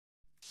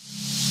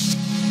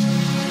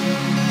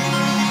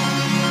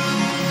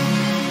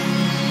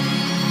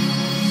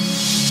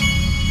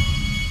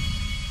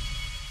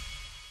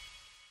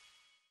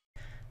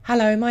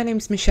Hello, my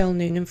name's Michelle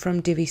Noonan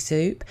from Divi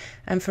Soup,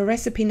 and for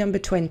recipe number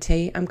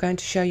 20 I'm going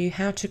to show you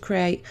how to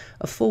create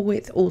a full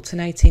width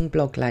alternating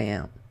blog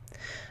layout.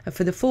 And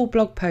for the full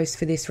blog post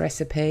for this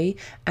recipe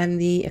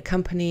and the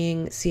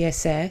accompanying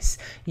CSS,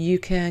 you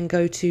can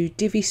go to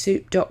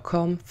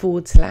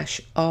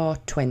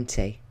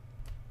divisoup.com/r20.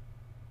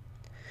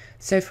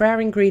 So for our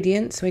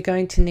ingredients, we're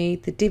going to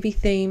need the Divi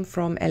theme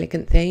from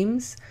Elegant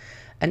Themes,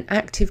 an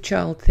active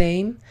child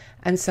theme,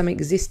 and some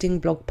existing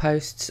blog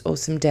posts or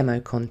some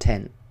demo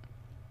content.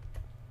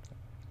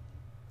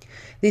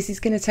 This is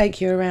going to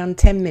take you around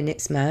 10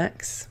 minutes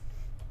max.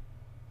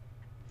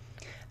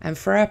 And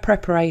for our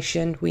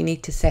preparation, we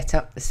need to set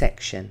up the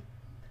section.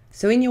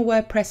 So in your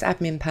WordPress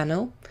admin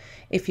panel,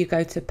 if you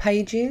go to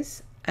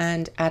Pages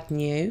and Add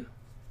New,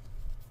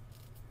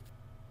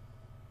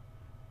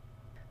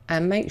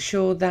 and make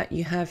sure that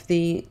you have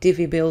the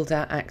Divi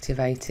Builder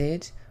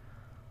activated,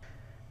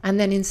 and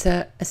then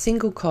insert a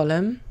single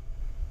column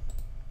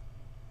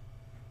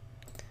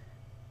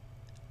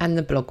and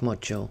the blog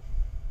module.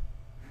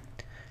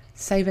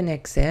 Save and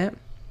exit.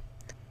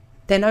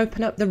 Then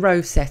open up the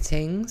row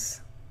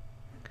settings.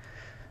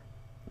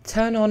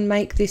 Turn on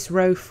Make this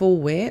row full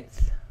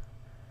width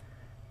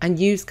and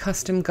use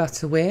custom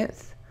gutter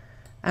width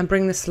and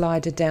bring the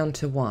slider down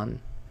to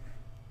 1.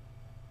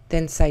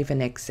 Then save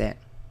and exit.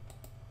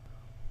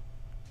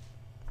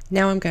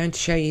 Now I'm going to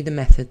show you the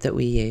method that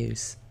we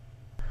use.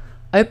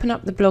 Open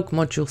up the blog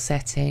module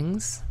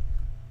settings.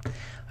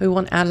 We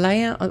want our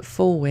layout at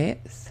full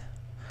width.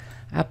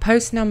 Our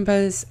post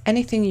numbers,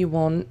 anything you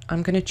want.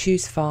 I'm going to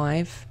choose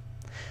 5.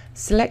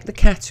 Select the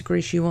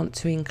categories you want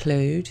to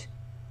include.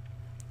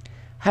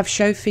 Have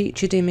show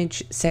featured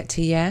image set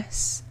to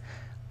yes.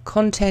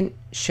 Content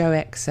show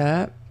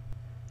excerpt.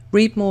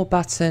 Read more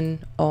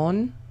button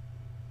on.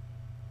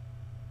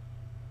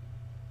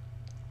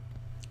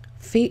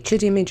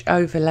 Featured image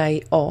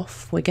overlay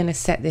off. We're going to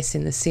set this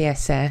in the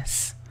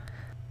CSS.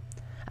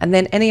 And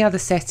then any other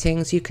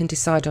settings you can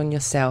decide on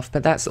yourself,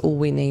 but that's all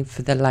we need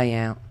for the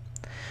layout.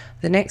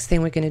 The next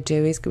thing we're going to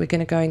do is we're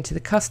going to go into the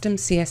Custom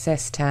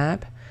CSS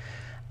tab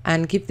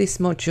and give this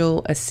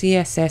module a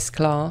CSS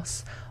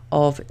class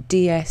of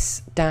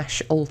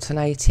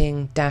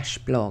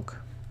ds-alternating-blog.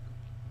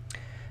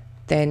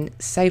 Then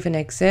save and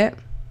exit.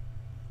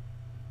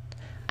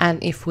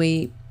 And if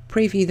we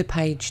preview the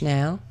page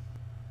now,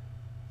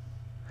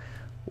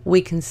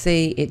 we can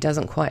see it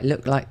doesn't quite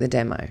look like the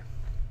demo.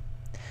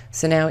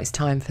 So now it's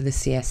time for the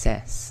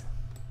CSS.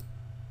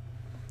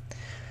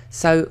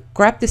 So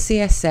grab the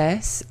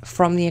CSS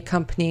from the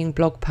accompanying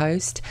blog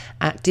post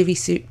at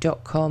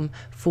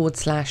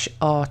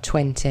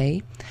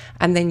divisoup.com/r20,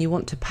 and then you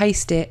want to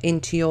paste it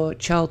into your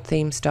child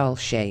theme style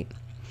sheet.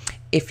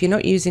 If you're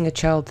not using a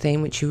child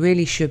theme, which you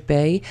really should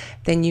be,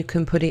 then you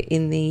can put it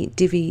in the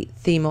Divi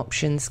theme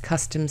options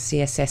custom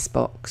CSS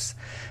box.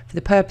 For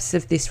the purpose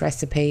of this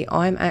recipe,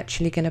 I'm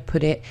actually going to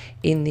put it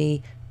in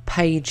the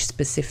page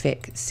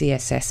specific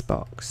CSS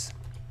box.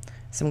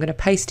 So I'm going to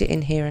paste it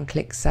in here and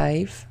click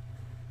save.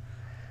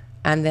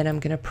 And then I'm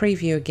going to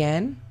preview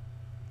again.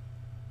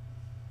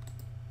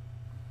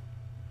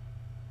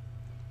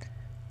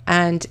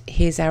 And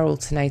here's our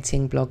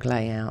alternating blog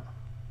layout.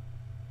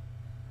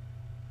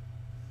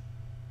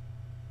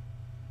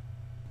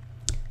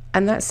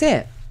 And that's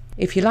it.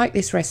 If you like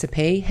this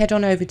recipe, head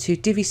on over to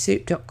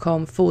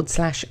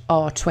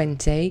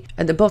divisoup.com/r20.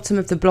 At the bottom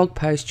of the blog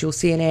post, you'll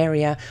see an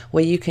area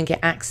where you can get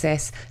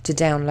access to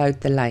download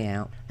the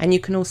layout. And you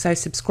can also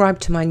subscribe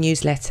to my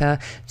newsletter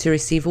to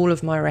receive all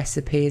of my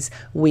recipes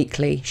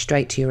weekly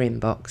straight to your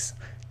inbox.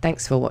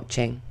 Thanks for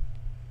watching.